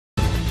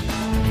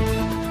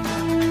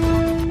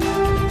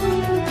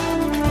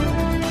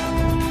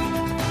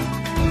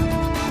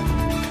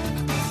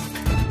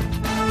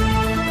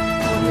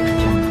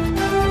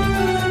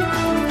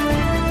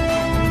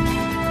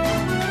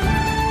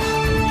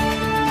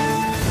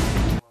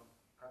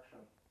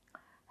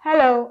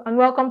Hello and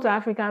welcome to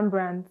African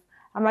Brands.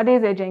 I'm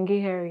Adeze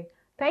Jengiheri.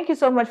 Thank you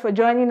so much for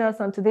joining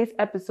us on today's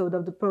episode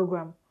of the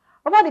program.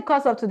 Over the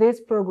course of today's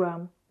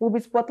program, we'll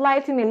be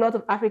spotlighting a lot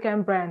of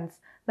African brands,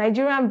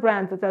 Nigerian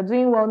brands that are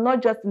doing well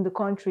not just in the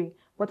country,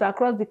 but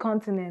across the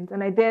continent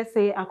and I dare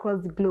say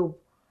across the globe.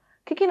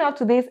 Kicking off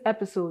today's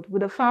episode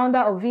with the founder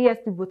of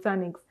Vsp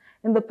Botanics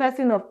in the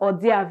person of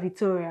Odia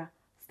Victoria.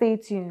 Stay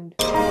tuned.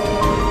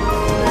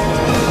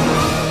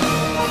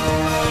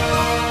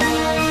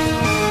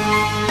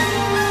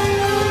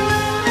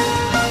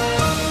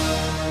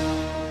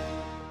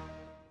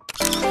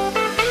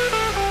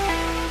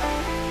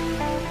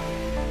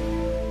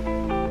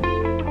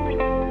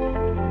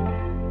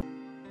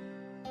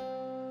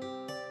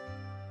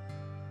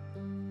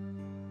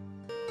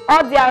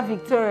 Odia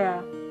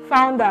Victoria,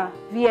 founder,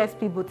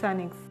 Vsp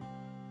Botanics.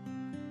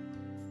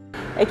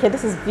 Okay,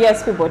 this is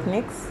Vsp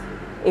Botanics,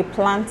 a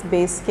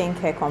plant-based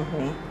skincare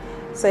company.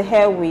 So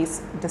here we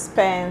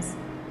dispense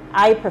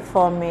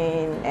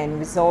high-performing and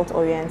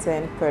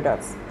result-oriented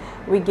products.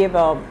 We give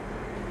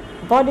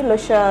body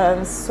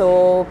lotions,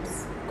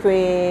 soaps,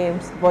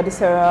 creams, body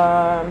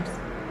serums,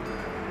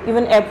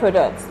 even hair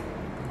products,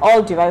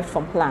 all derived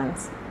from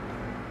plants.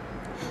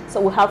 So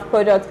we have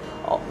products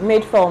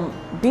made from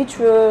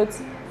beetroot,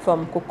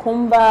 from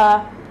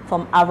cucumber,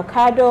 from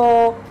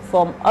avocado,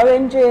 from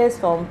oranges,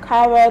 from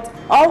carrots,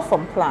 all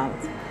from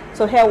plants.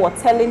 So here we're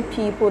telling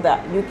people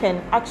that you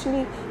can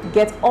actually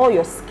get all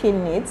your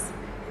skin needs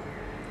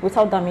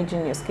without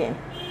damaging your skin.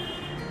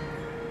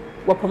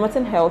 We're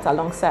promoting health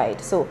alongside.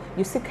 So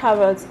you see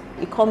carrots,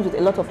 it comes with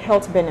a lot of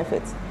health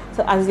benefits.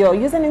 So as you're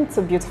using it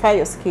to beautify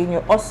your skin,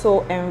 you're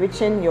also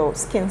enriching your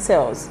skin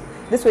cells.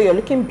 This way you're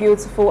looking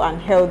beautiful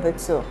and healthy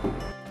too.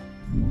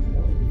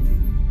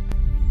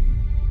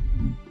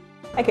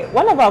 Okay,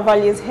 one of our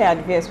values here at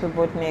Vsp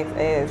Botanics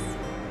is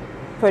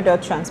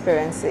product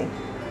transparency.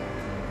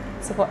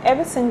 So for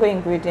every single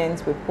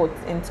ingredient we put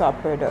into our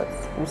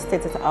products, we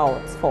state it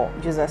out for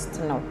users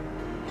to know.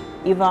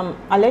 If I'm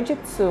allergic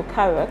to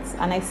carrots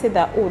and I say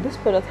that, oh, this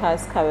product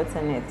has carrots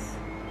in it,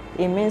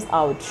 it means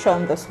I would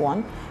shun this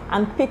one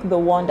and pick the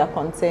one that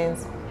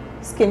contains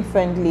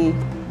skin-friendly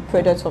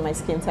products for my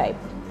skin type.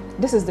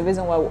 This is the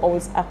reason why we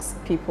always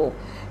ask people,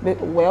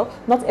 well,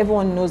 not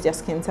everyone knows their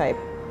skin type.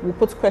 We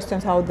put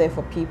questions out there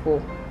for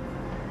people.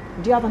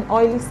 Do you have an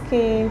oily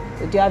skin?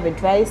 Do you have a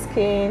dry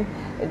skin?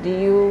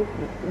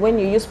 When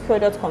you use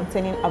products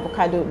containing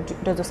avocado,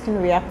 does the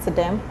skin react to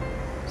them?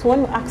 So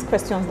when we ask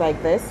questions like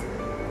this,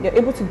 you're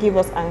able to give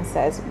us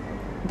answers.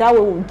 That way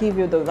will give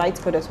you the right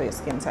products for your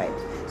skin type.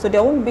 So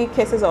there won't be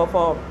cases of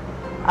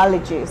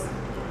allergies.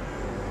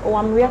 Oh,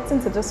 I'm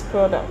reacting to this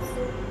product.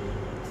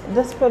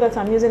 This product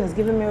I'm using is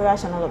giving me a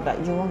rash and all of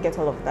that. You won't get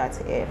all of that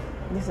here.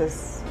 This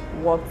is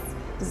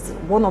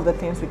one of the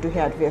things we do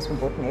here at Vsp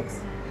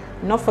Botanics.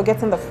 Not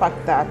forgetting the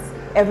fact that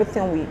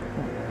everything we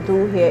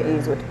do here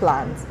is with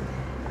plants.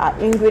 Our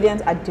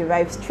ingredients are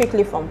derived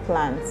strictly from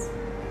plants.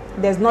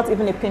 There's not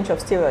even a pinch of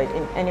steroid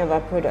in any of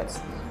our products.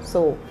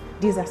 So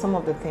these are some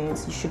of the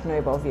things you should know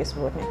about Vsp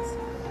Botanics.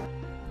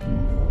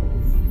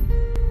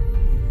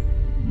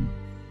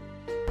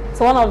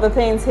 So one of the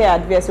things here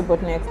at Vsp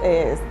Botanics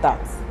is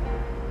that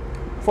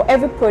for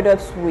every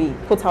product we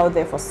put out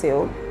there for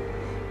sale,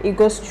 it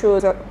goes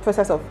through the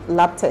process of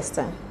lab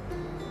testing.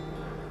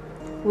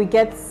 We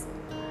get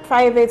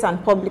private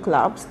and public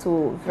labs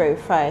to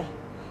verify,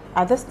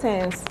 are these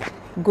things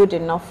good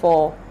enough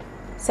for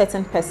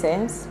certain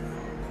persons?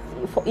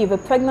 If a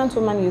pregnant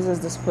woman uses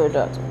this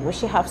product, will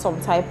she have some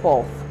type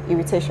of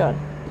irritation?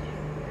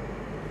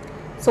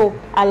 So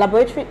our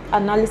laboratory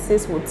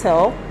analysis will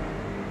tell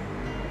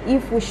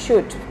if we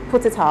should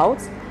put it out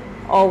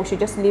or we should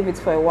just leave it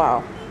for a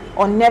while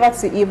or never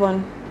to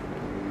even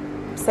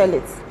sell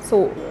it.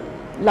 So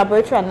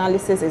laboratory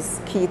analysis is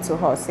key to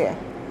us here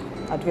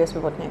at Vsp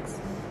Botanics.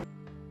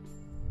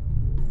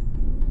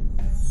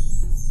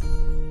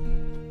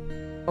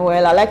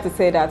 Well, I like to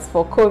say that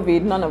for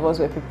COVID, none of us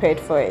were prepared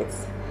for it.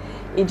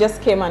 It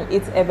just came and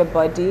hit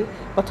everybody.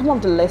 But some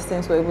of the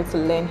lessons we're able to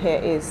learn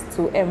here is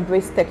to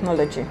embrace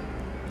technology.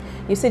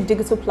 You see,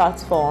 digital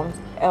platforms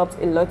help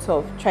a lot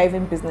of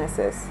thriving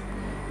businesses,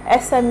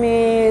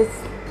 SMEs,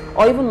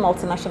 or even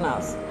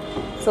multinationals.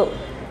 So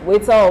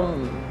with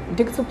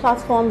digital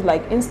platforms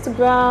like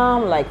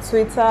Instagram, like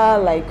Twitter,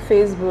 like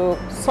Facebook,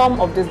 some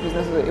of these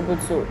businesses were able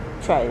to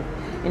thrive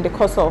in the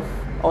course of,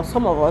 or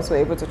some of us were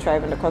able to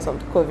thrive in the course of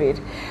the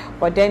COVID.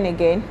 But then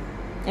again,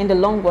 in the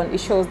long run, it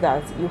shows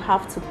that you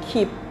have to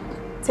keep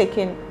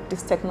taking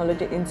this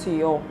technology into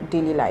your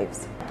daily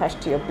lives, attached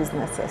to your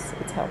businesses.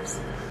 It helps.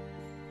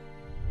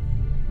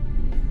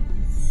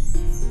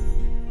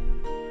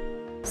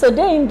 So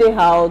day in, day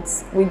out,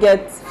 we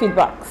get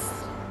feedbacks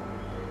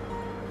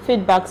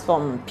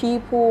from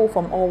people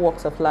from all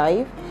walks of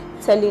life,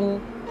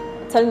 telling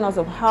us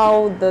of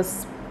how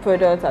this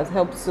product has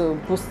helped to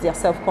boost their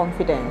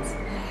self-confidence.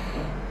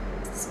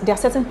 There are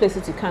certain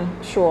places you can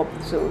show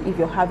up to if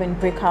you're having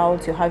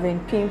breakouts, you're having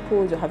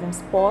pimples, you're having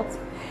spots,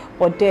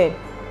 but then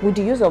with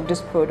the use of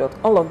this product,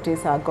 all of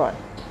these are gone.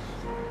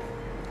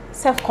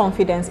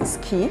 Self-confidence is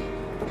key.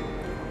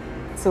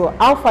 So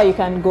how far you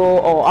can go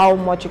or how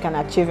much you can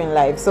achieve in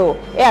life. So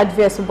here at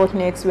Vsp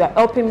Botanics, we are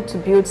helping to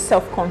build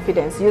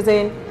self-confidence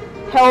using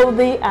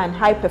healthy and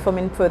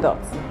high-performing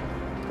products.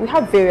 We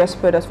have various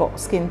products for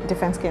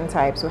different skin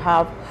types. We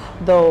have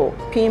the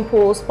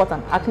pimple, spot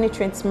and acne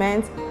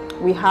treatment.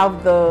 We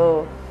have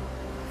the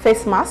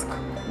face mask.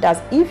 That's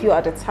if you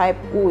are the type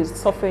who is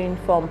suffering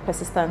from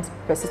persistent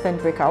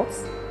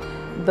breakouts.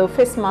 The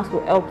face mask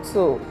will help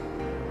to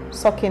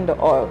suck in the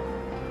oil,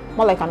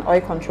 more like an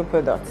oil control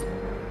product.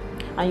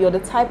 And you're the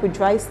type with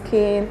dry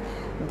skin,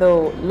 the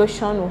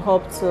lotion will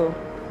help to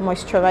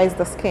moisturize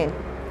the skin.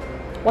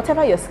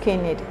 Whatever your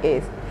skin need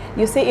is.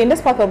 You see, in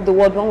this part of the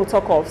world, when we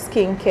talk of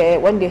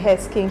skincare, when they hear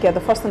skincare, the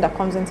first thing that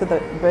comes into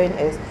the brain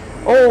is,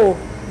 oh,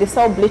 they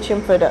sell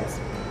bleaching products.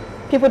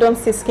 People don't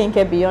see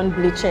skincare beyond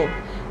bleaching.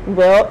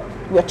 Well,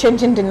 we're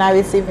changing the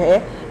narrative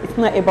here. It's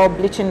not about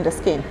bleaching the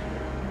skin.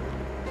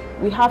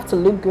 We have to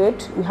look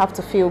good, we have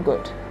to feel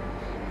good.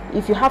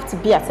 If you have to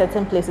be at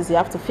certain places, you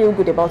have to feel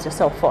good about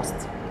yourself first.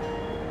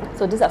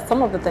 So these are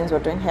some of the things we're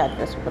doing here at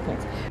Vsp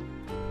Botanics.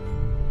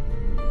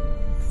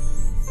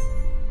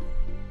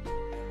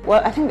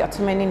 Well, I think there are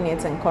too many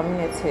needs in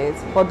communities,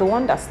 but the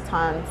one that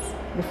stands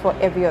before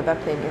every other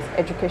thing is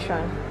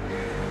education.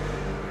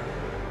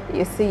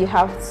 You see, there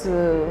has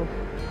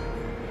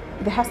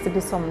to be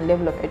some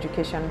level of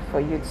education for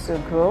you to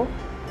grow.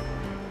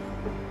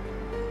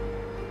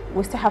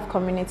 We still have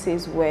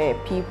communities where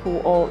people,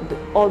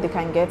 all they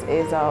can get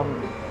is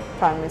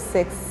primary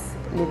 6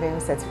 living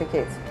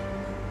certificate.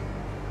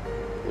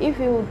 If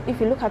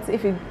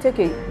you take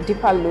a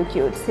deeper look,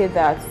 you would say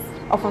that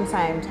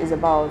oftentimes it's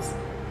about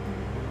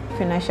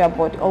financial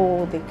burden.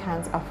 Oh, they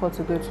can't afford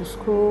to go to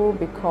school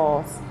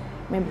because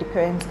maybe the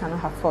parents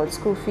cannot afford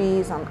school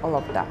fees and all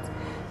of that.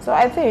 So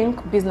I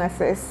think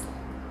businesses,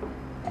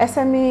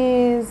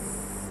 SMEs,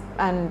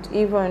 and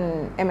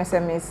even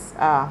MSMEs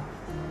I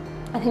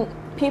think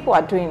people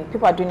are doing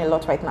a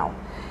lot right now,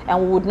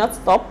 and we would not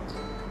stop.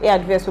 Here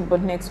at Vsp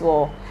Botanics,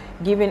 we're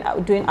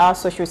doing our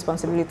social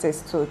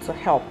responsibilities to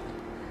help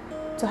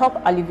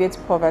alleviate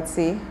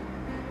poverty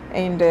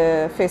in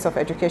the face of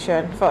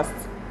education first.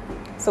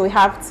 So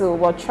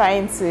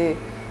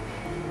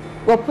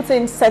we're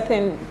putting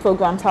certain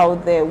programs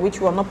out there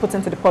which we're not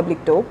putting to the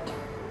public though.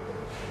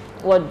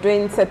 We're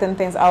doing certain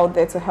things out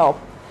there to help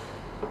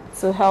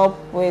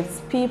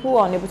with people who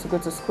are unable to go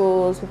to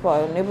schools, people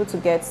are unable to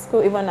get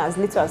school, even as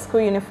little as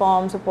school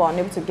uniforms, people are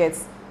unable to get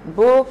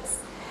books,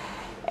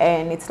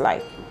 and it's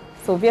like,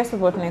 so Vsp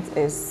Botanics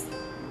is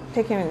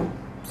taking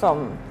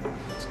some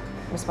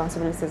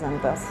responsibilities on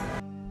this.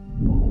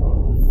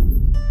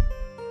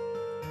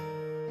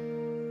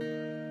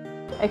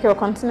 Okay, we're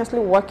continuously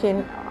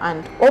working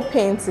and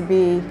hoping to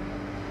be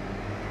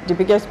the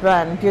biggest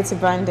beauty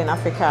brand in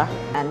Africa,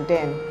 and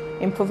then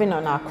improving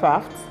on our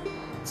craft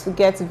to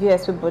get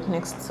Vsp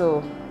Botanics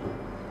to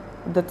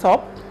the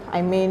top.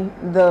 I mean,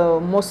 the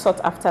most sought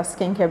after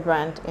skincare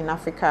brand in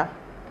Africa.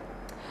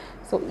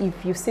 So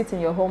if you sit in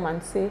your home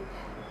and say,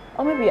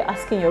 or maybe you're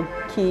asking your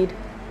kid,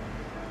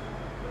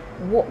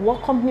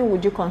 what company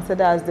would you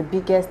consider as the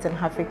biggest in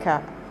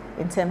Africa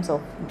in terms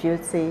of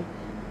beauty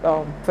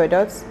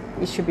products?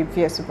 It should be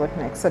Vsp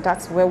Botanics. So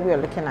that's where we're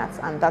looking at,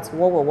 and that's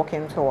what we're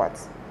working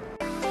towards.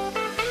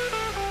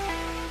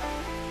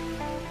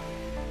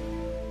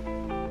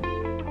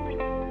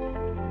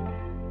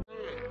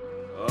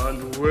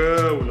 And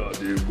where will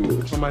they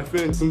go? So my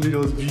friend Sunday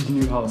just build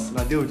new house.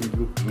 Now there they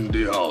go.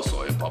 Sunday house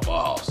or a papa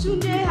house?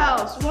 Sunday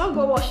house. We want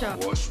go wash am.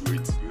 Wash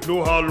with. You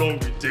know how long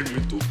it take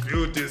me to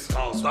build this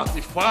house?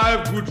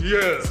 35 good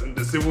years in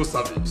the civil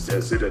service.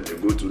 They say that they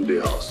go to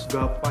the house.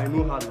 Grandpa, I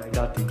know how like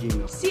that again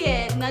now. See,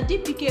 na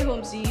Dpkay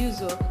homes you use.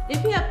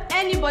 If you help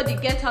anybody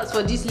get house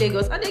for this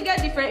Lagos, and they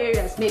get different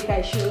areas, make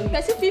I show you.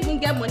 Person fit even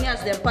get money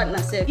as their partner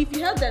sef. If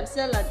you help them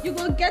sell land, you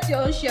go get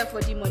your own share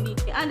for the money.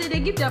 And then they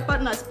give their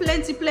partners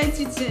plenty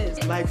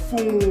things. Like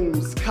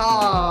phones,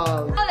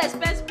 cars. All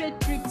expense paid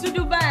trip to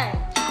Dubai.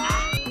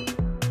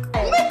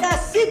 Make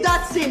us see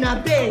that thing,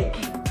 I beg.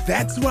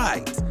 That's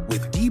right.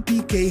 With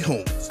Dpkay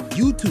Homes,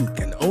 you too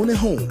can own a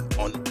home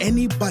on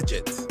any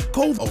budget.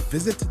 Call or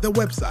visit the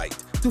website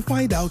to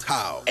find out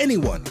how.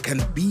 Anyone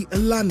can be a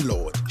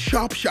landlord.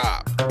 Sharp.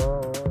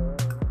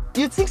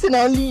 You think so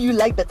now only you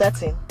like better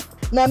thing?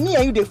 Now me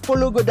and you they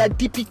follow go that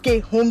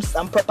Dpkay Homes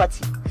and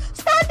Property.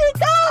 Stand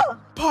it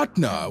up!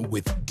 Partner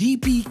with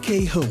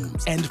Dpkay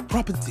Homes and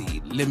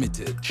Property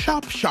Limited.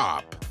 Sharp.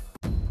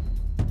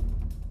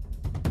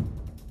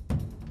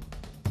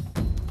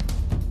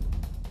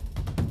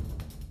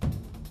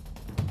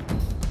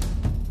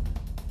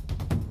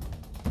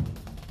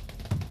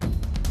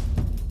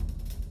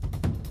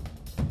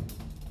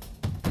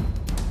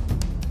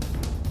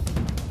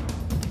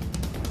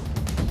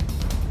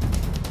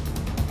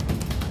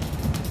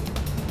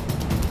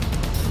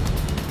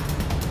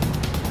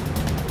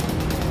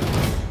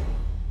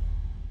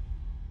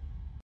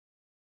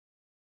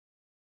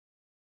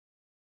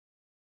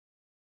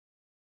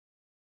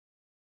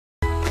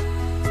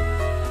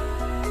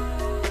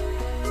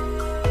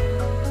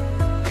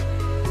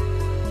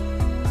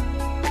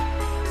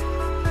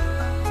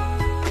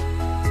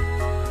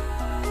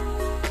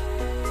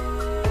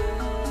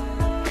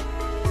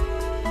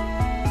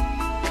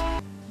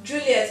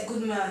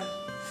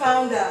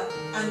 founder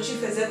and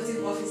chief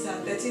executive officer,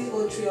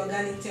 1303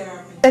 Organic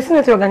Therapy.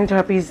 1303 Organic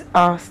Therapy is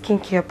our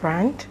skincare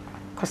brand,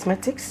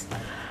 cosmetics,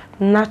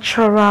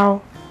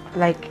 natural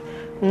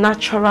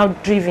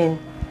driven.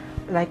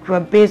 Like we're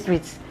based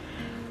with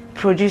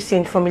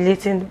producing,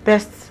 formulating the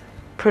best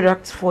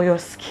products for your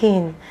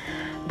skin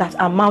that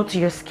amount to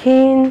your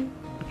skin,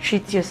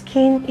 treat your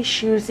skin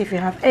issues if you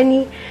have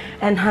any,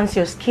 enhance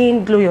your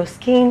skin, glow your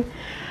skin,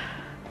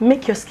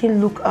 make your skin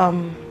look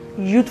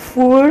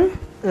youthful.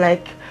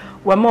 Like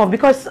we're more,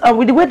 because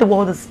with the way the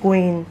world is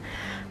going,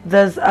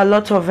 there's a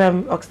lot of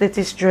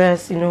oxidative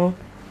stress, you know,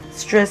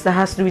 stress that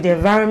has to do with the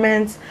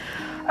environment.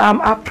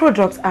 Our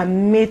products are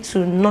made to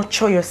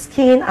nurture your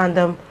skin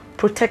and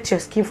protect your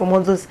skin from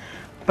all those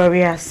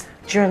barriers.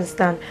 Do you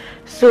understand?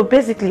 So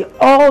basically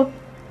all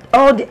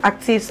the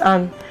actives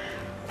and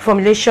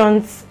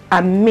formulations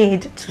are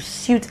made to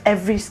suit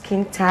every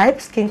skin type,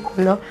 skin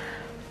color.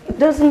 It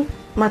doesn't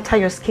matter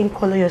your skin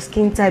color, your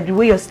skin type, the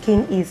way your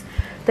skin is.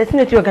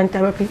 1303 Organic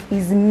Therapy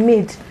is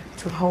made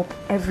to help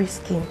every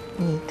skin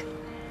need.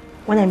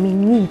 When I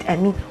mean need, I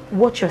mean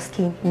what your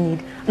skin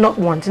need, not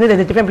want. You know,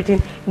 there's a difference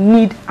between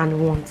need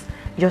and want.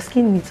 Your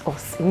skin needs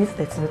us. It needs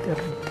 1303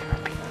 Organic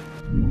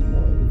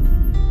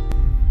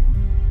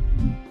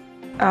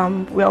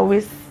Therapy. We're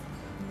always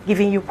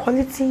giving you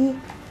quality,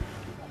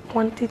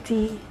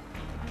 quantity,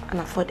 and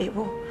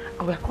affordable,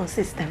 and we're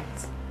consistent.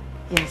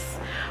 Yes,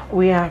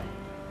 we are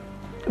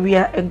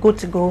a good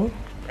to go.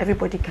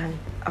 Everybody can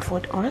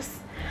afford us,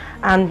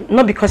 and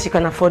not because you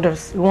can afford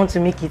us, we want to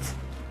make it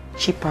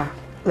cheaper.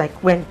 Like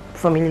when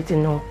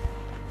formulating, no,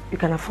 you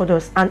can afford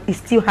us, and it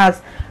still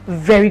has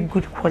very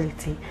good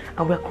quality,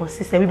 and we're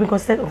consistent. We've been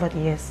consistent over the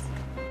years.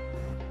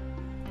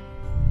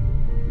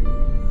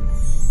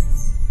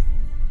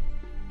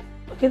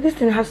 Okay, this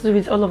thing has to do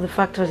with all of the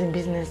factors in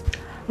business.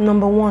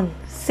 Number one,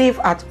 save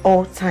at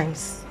all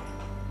times.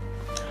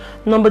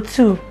 Number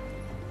two,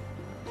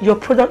 your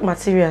product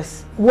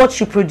materials, what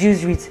you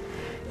produce with,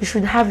 you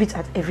should have it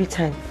at every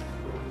time.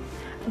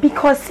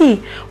 Because see,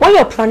 when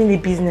you're planning a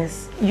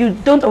business, you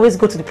don't always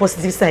go to the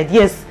positive side.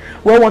 Yes,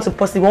 we all want to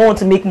positive, we all want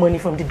to make money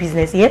from the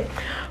business, yeah?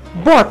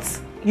 But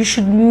you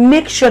should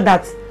make sure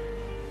that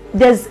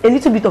there's a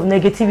little bit of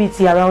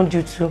negativity around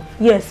you too.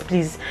 Yes,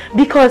 please.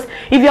 Because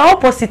if you're all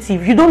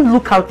positive, you don't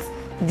look out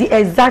the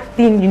exact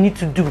thing you need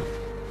to do.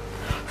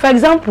 For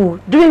example,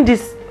 during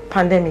this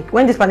pandemic,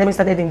 when this pandemic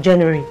started in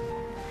January,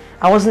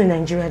 I wasn't in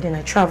Nigeria then.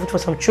 I traveled for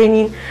some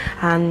training,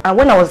 and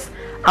when I was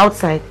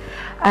outside,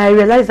 I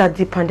realized that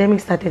the pandemic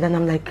started, and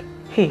I'm like,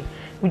 hey,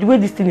 with the way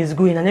this thing is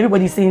going and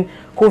everybody's saying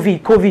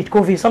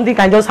COVID, something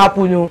can just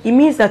happen. You know? It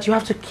means that you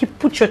have to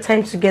put your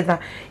time together.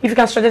 If you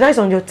can strategize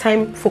on your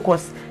time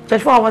focus,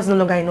 24 hours is no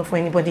longer enough for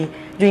anybody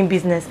doing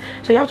business.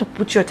 So you have to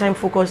put your time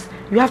focus.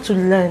 You have to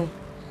learn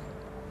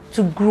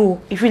to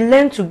grow. If you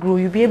learn to grow,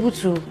 you'll be able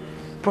to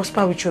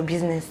prosper with your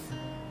business.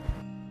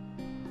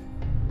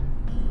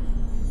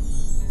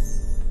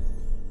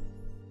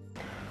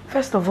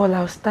 First of all,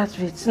 I'll start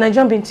with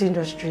Nigerian beauty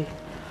industry.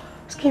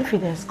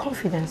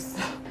 Confidence.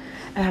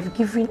 I have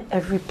given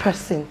every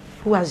person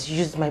who has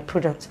used my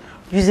product,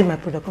 using my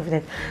product,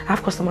 confidence. I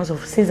have customers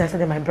of, since I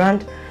started my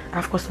brand, I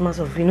have customers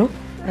of, you know,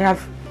 I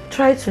have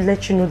tried to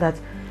let you know that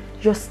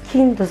your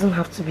skin doesn't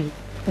have to be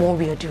one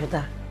way or the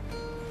other.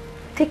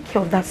 Take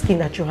care of that skin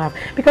that you have,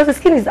 because the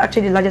skin is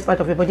actually the largest part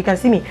of your body. You can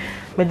see me,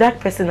 I'm a dark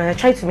person, and I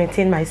try to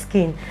maintain my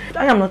skin.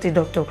 I am not a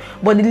doctor,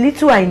 but the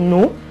little I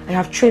know, I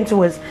have trained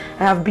towards,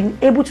 I have been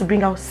able to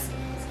bring out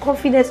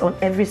confidence on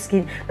every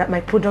skin that my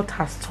product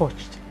has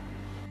touched.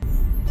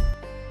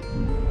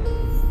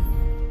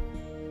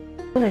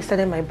 When I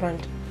started my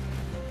brand,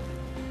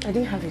 I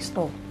didn't have a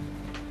store.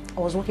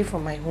 I was working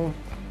from my home,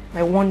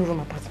 my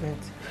one-room apartment.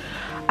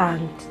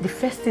 And the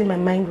first thing my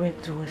mind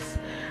went to was,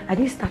 I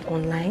didn't start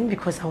online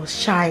because I was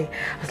shy.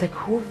 I was like,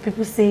 who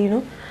people say, you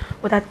know?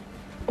 But that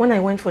when I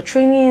went for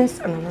trainings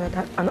and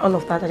all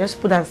of that, I just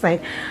put that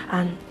aside,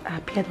 and I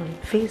appeared on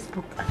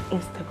Facebook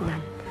and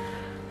Instagram.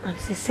 And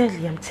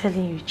sincerely, I'm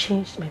telling you, it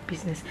changed my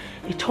business.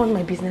 It turned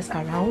my business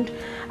around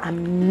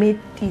and made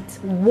it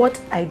what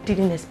I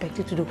didn't expect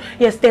it to do.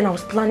 Yes, then I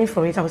was planning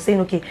for it. I was saying,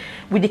 okay,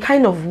 with the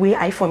kind of way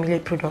I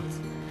formulate products,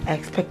 I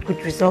expect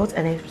good results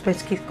and I expect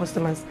to keep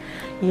customers.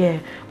 Yeah,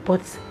 but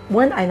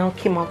when I now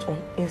came out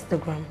on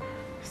Instagram,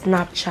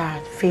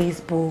 Snapchat,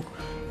 Facebook,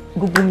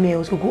 Google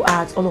Mails, Google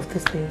Ads, all of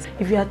these things.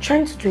 If you are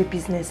trying to do a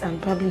business and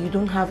probably you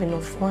don't have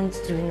enough funds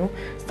to, you know,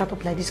 start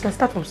up like this, you can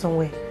start from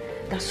somewhere.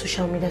 That's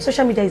social media.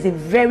 Social media is a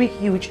very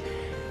huge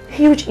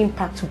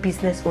impact to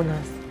business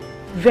owners.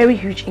 Very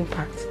huge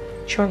impact.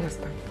 Do you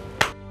understand?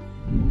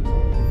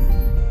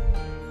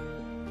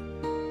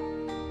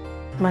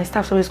 My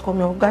staff always call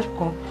me, oh gosh,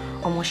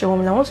 I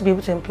want to be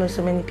able to employ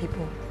so many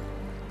people.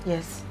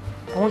 Yes,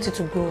 I want it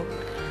to grow.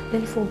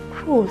 Then for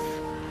growth,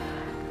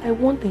 I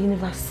want the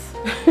universe.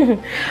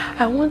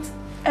 I want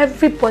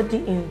everybody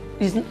in.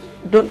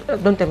 Don't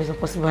tell me it's not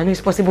possible. I know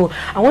it's possible.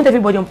 I want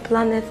everybody on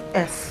planet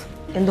Earth,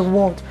 in the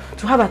world,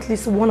 to have at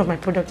least one of my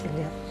products in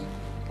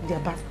their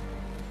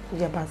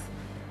bath.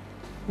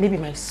 maybe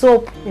my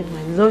soap, maybe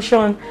my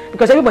lotion,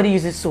 because everybody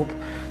uses soap.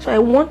 So I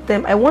want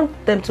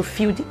them to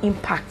feel the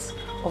impact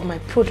of my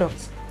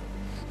products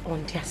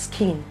on their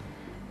skin.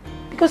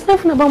 Because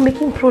nothing about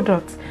making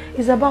products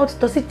is about,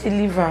 does it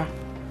deliver?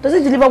 Does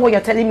it deliver what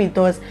you're telling me it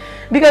does?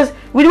 Because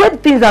with the way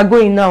things are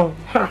going now,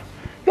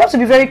 you have to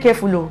be very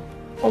careful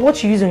on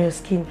what you use on your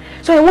skin.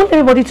 So I want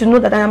everybody to know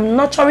that I am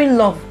nurturing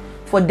love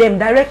for them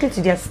directly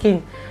to their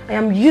skin. I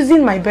am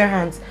using my bare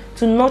hands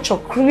to nurture,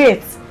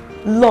 create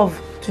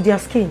love to their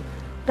skin.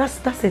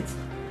 That's it.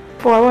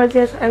 For our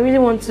audience, I really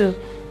want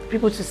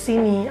people to see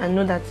me and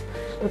know that,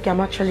 okay, I'm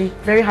actually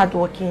very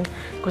hardworking,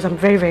 because I'm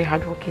very, very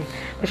hardworking.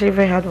 Actually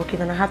very hardworking,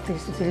 and I have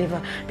things to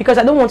deliver. Because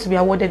I don't want to be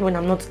awarded when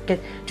I'm not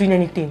doing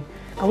anything.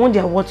 I want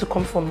the award to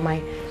come from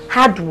my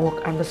hard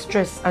work and the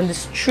stress and the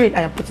straight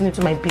I am putting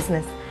into my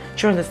business.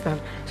 Do you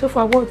understand? So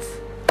for awards,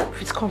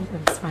 if it's come,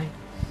 then it's fine.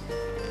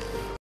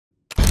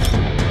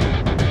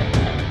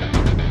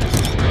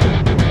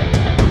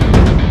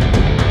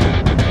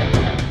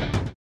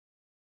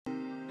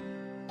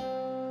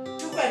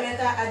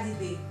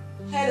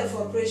 Head of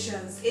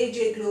Operations,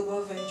 AJ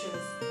Global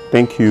Ventures.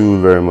 Thank you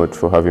very much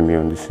for having me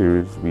on the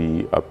series.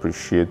 We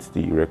appreciate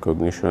the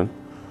recognition.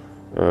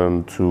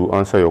 To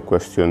answer your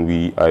question,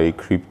 we are a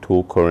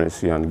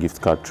cryptocurrency and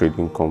gift card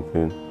trading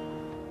company.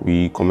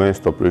 We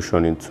commenced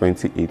operation in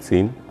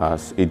 2018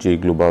 as AJ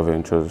Global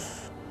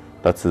Ventures.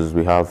 That is,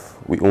 we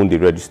own the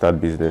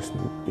registered business,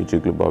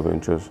 AJ Global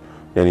Ventures.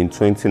 Then in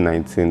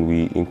 2019,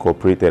 we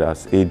incorporated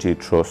as AJ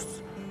Trust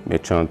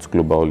Merchants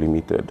Global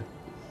Limited.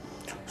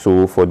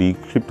 So for the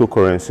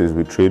cryptocurrencies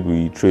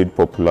we trade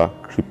popular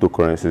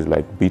cryptocurrencies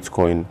like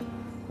Bitcoin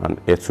and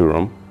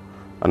Ethereum.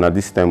 And at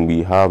this time,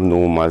 we have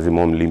no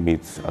maximum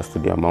limits as to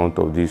the amount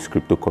of these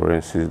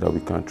cryptocurrencies that we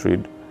can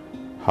trade.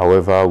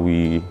 However,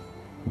 we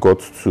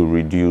got to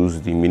reduce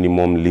the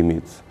minimum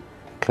limits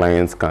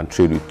clients can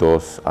trade with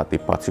us at a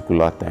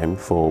particular time.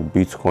 For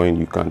Bitcoin,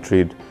 you can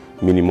trade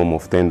minimum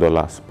of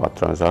 $10 per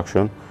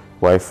transaction,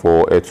 while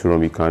for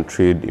Ethereum, you can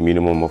trade a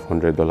minimum of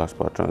 $100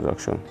 per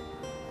transaction,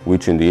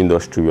 which in the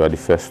industry, we are the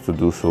first to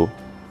do so.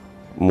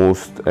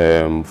 Most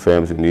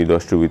firms in the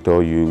industry will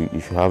tell you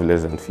if you have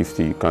less than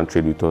 50, you can't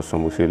trade with us.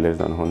 Some will say less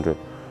than 100.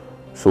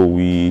 So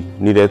we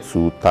needed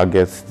to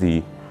target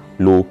the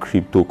low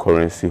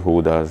cryptocurrency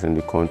holders in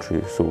the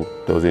country. So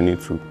there was a need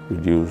to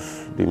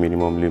reduce the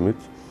minimum limit.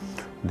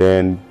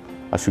 Then,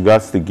 as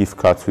regards the gift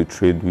cards we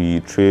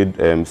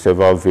trade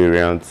several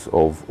variants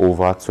of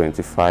over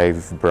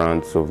 25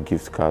 brands of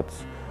gift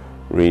cards,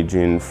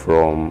 ranging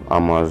from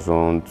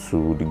Amazon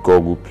to the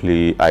Google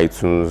Play,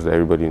 iTunes that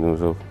everybody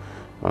knows of,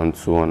 and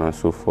so on and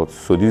so forth.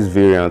 So these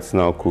variants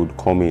now could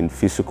come in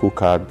physical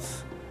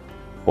cards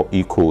or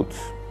e-codes.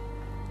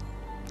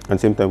 At the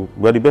same time,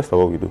 we're the best at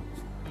what we do.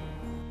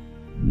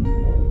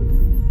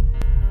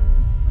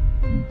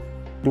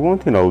 The one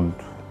thing I would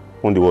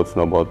want the world to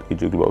know about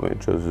AJ Global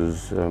Ventures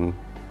is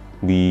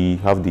we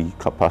have the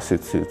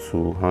capacity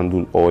to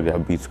handle all their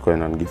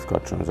Bitcoin and gift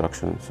card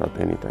transactions at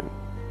any time.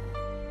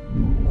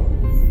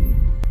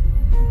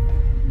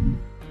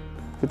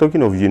 If you're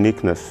talking of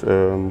uniqueness,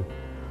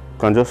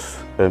 can just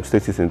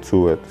state it in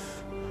 2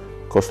 words: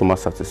 customer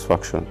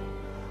satisfaction.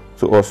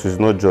 To us, it's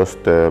not just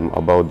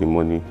about the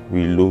money.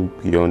 We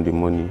look beyond the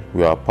money.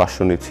 We are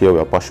passionate here. We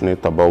are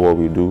passionate about what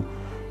we do.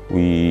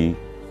 We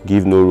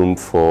give no room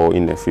for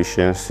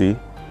inefficiency.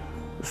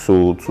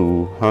 So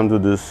to handle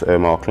this,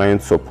 our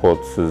client support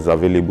is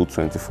available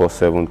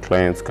 24/7.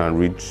 Clients can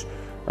reach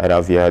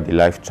either via the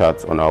live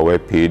chat on our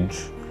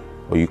webpage,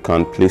 or you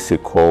can place a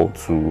call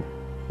to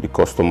the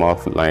customer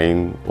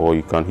line, or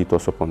you can hit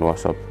us up on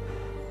WhatsApp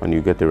and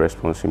you get a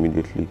response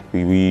immediately.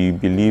 We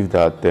believe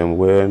that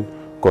when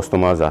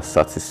customers are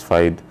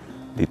satisfied,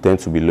 they tend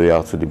to be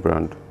loyal to the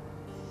brand.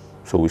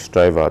 So we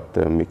strive at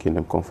making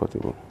them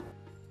comfortable.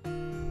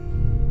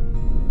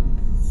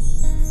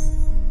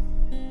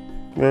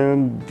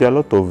 There are a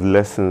lot of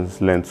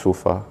lessons learned so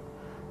far.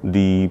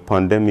 The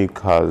pandemic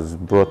has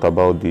brought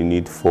about the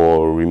need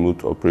for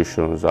remote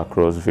operations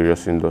across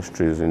various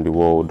industries in the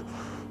world.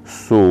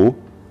 So,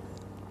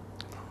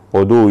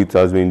 although it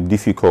has been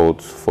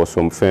difficult for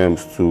some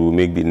firms to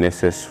make the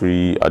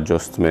necessary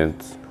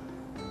adjustments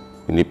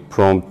in a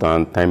prompt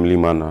and timely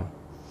manner,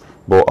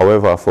 but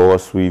however, for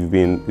us,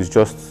 it's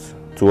just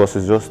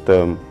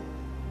the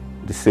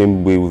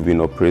same way we've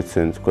been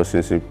operating, because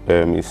since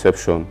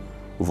inception,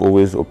 we've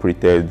always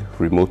operated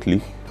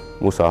remotely.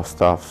 Most of our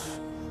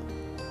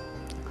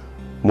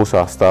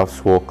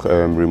staffs work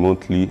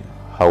remotely.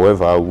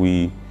 However,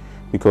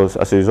 because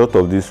as a result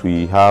of this,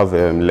 we have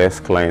less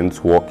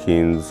clients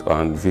walk-ins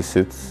and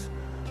visits.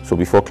 So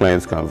before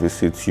clients can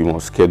visit, you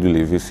must schedule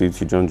a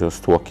visit. You don't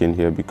just walk in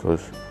here,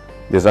 because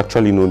there's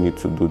actually no need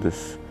to do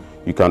this.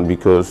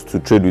 Because to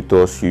trade with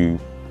us,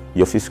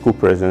 your physical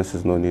presence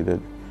is not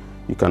needed.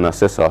 You can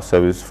access our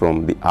service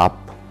from the app,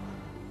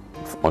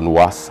 on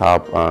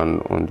WhatsApp,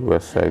 and on the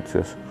website.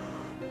 Yes.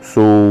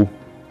 So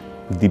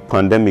the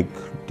pandemic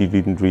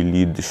didn't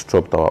really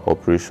disrupt our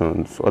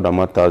operations. Other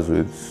matters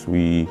is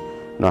we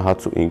now had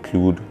to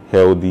include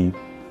healthy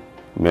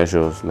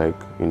measures like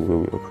in the way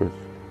we operate.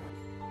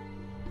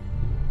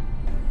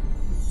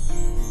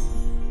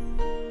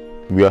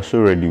 We are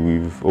so ready.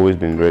 We've always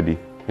been ready.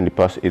 In the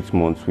past 8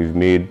 months, we've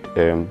made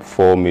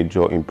 4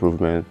 major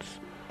improvements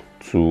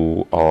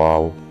to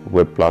our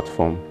web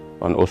platform,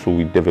 and also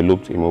we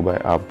developed a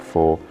mobile app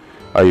for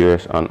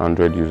iOS and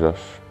Android users.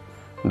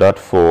 That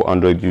for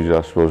Android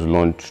users was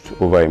launched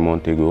over a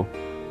month ago,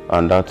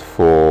 and that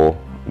for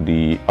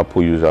the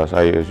Apple users,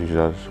 iOS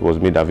users, was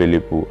made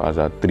available as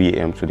at 3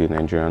 a.m. today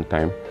Nigerian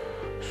time.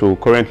 So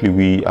currently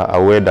we are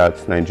aware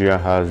that Nigeria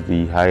has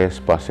the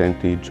highest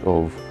percentage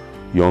of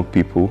young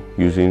people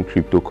using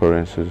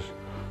cryptocurrencies.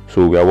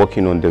 So we are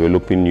working on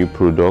developing new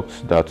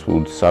products that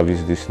would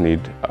service this need,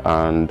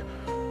 and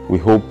we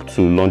hope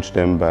to launch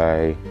them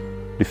by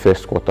the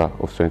first quarter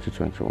of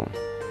 2021.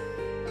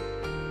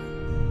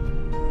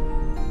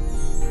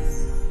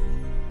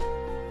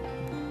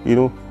 You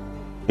know,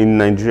 in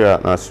Nigeria,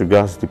 as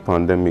regards the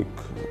pandemic,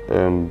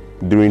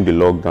 during the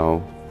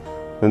lockdown,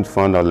 we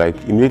found out like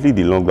immediately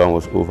the lockdown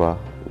was over,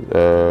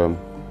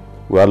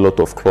 we had a lot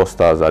of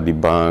clusters at the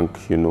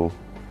bank, you know,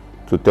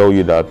 to tell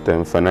you that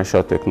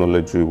financial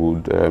technology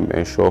would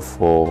ensure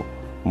for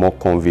more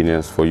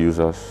convenience for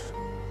users.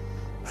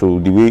 So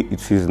the way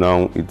it is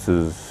now, it's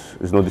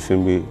not the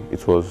same way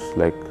it was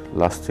like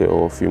last year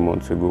or a few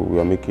months ago. We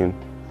are making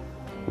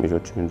major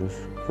changes.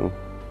 So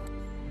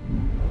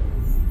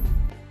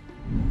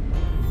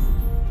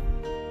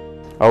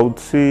I would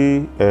say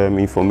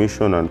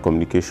information and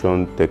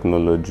communication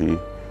technology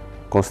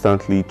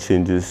constantly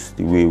changes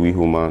the way we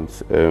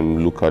humans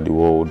look at the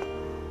world.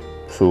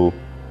 So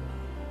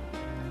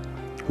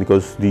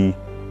because in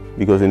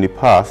the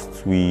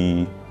past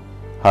we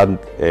had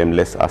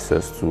less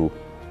access to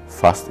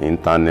fast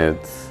internet,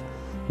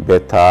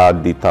 better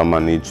data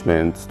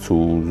management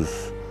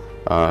tools,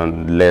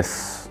 and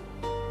less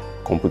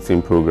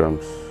computing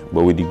programs.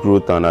 But with the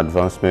growth and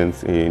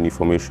advancements in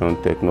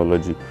information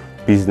technology,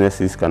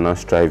 businesses can now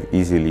strive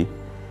easily.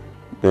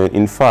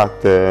 In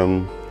fact,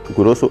 we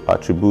could also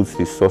attribute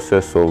the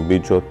success of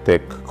major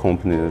tech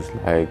companies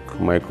like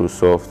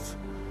Microsoft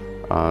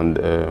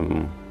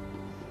and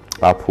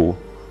Apple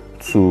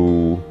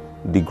to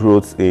the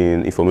growth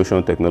in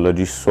information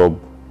technology you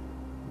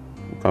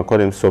can call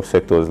them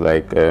subsectors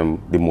like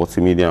the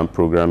multimedia and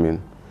programming.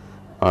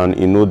 And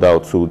in no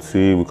doubt, we would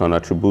say we can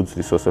attribute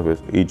the success of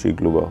AJ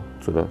Global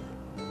to that.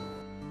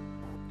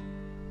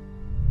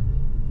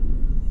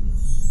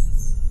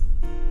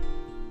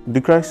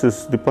 The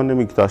crisis, the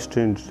pandemic, has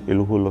changed a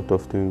whole lot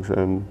of things.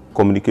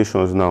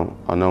 Communications now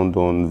are now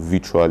done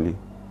virtually.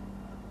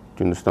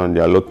 Do you understand?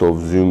 There are a lot of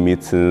Zoom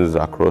meetings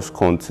across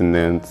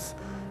continents.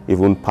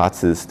 Even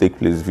parties take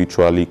place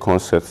virtually,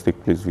 concerts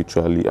take place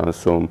virtually, and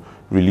some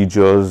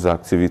religious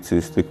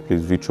activities take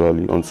place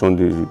virtually. On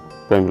Sundays,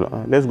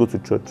 let's go to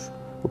church.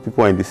 But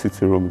people are in the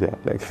sitting room there,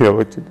 like you're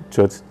watching the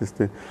church, this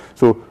thing.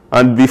 So,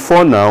 and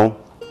before now,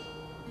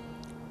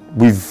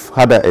 we've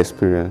had that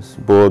experience,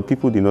 but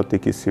people did not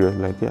take it serious.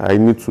 Like, yeah, I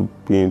need to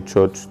be in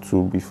church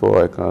too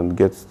before I can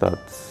get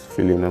that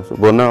feeling. And so,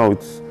 but now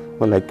it's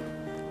not like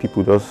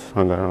people just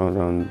hang around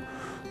and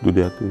do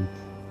their thing.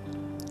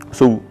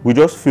 So we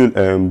just feel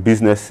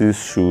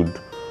businesses should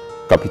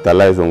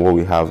capitalize on what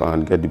we have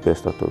and get the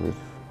best out of it.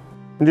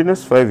 In the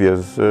next 5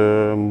 years,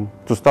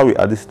 to start with,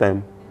 at this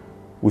time,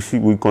 we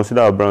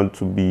consider our brand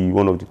to be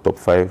one of the top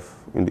 5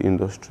 in the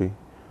industry.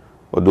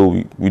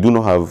 Although we do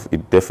not have a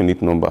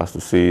definite number as to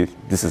say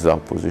this is our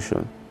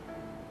position.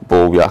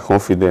 But we are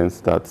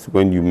confident that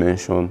when you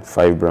mention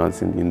 5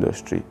 brands in the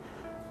industry,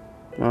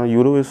 you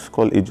would always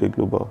call AJ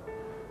Global.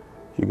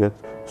 You get?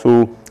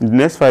 So in the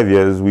next 5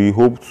 years, we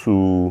hope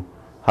to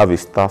have a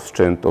staff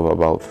strength of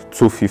about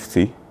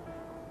 250,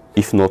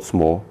 if not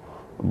more.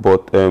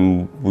 But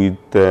with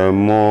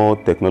more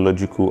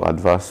technological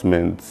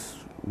advancements,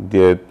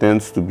 there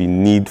tends to be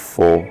need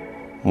for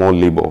more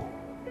labor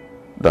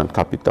than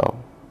capital.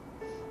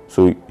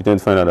 So you tend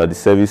to find out that the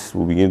service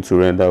will begin to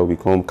render will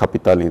become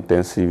capital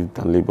intensive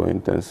than labor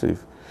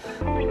intensive.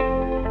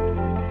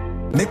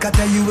 Make I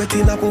tell you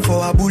waiting happen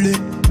for a bullet.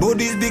 But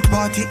this big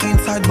party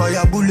inside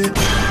my bullet.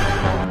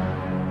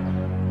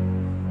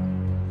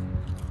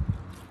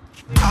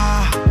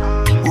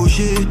 Oh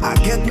shit, I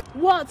get me.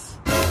 What?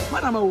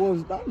 Madam, I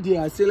was down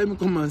there. I said, let me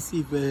come and see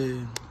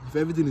if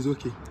everything is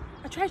okay.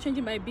 I tried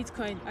changing my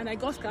Bitcoin and I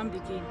got scammed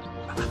again.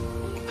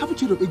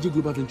 Haven't you heard of AJ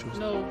Global Ventures?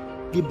 No.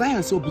 They buy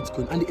and sell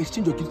Bitcoin and they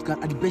exchange your gift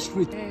card at the best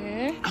rate.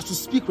 As we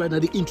speak right now,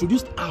 they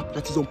introduced an app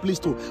that is on Play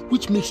Store,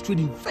 which makes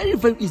trading very,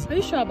 very easy. Are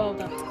you sure about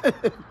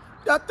that?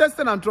 They are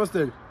tested and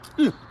trusted.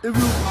 If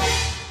you...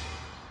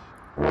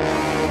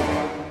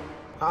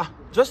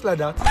 just like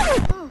that.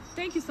 Oh,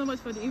 thank you so much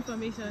for the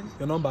information.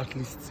 Your number at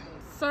least.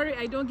 Sorry,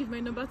 I don't give my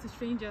number to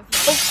strangers.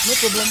 Oh, no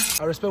problem.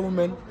 I respect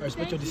women. I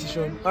respect your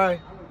decision. All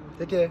right.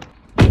 Take care.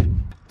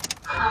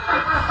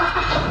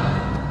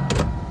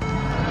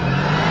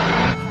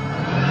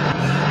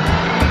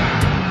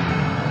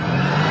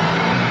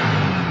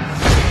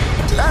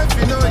 Life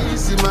you know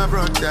easy, my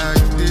brother.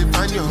 You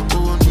find your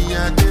own, me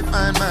I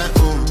find my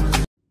own.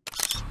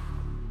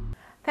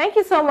 Thank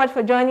you so much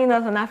for joining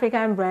us on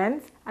African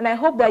Brands, and I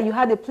hope that you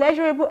had a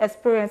pleasurable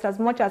experience as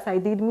much as I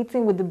did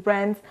meeting with the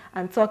brands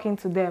and talking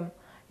to them.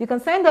 You can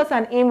send us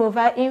an email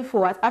via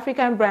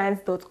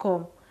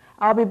info@africanbrands.com.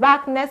 I'll be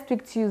back next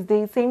week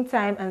Tuesday, same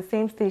time and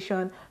same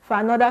station for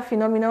another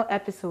phenomenal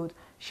episode,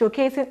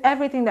 showcasing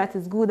everything that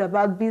is good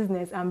about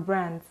business and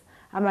brands.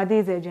 I'm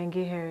Adeze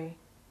Jengiheri.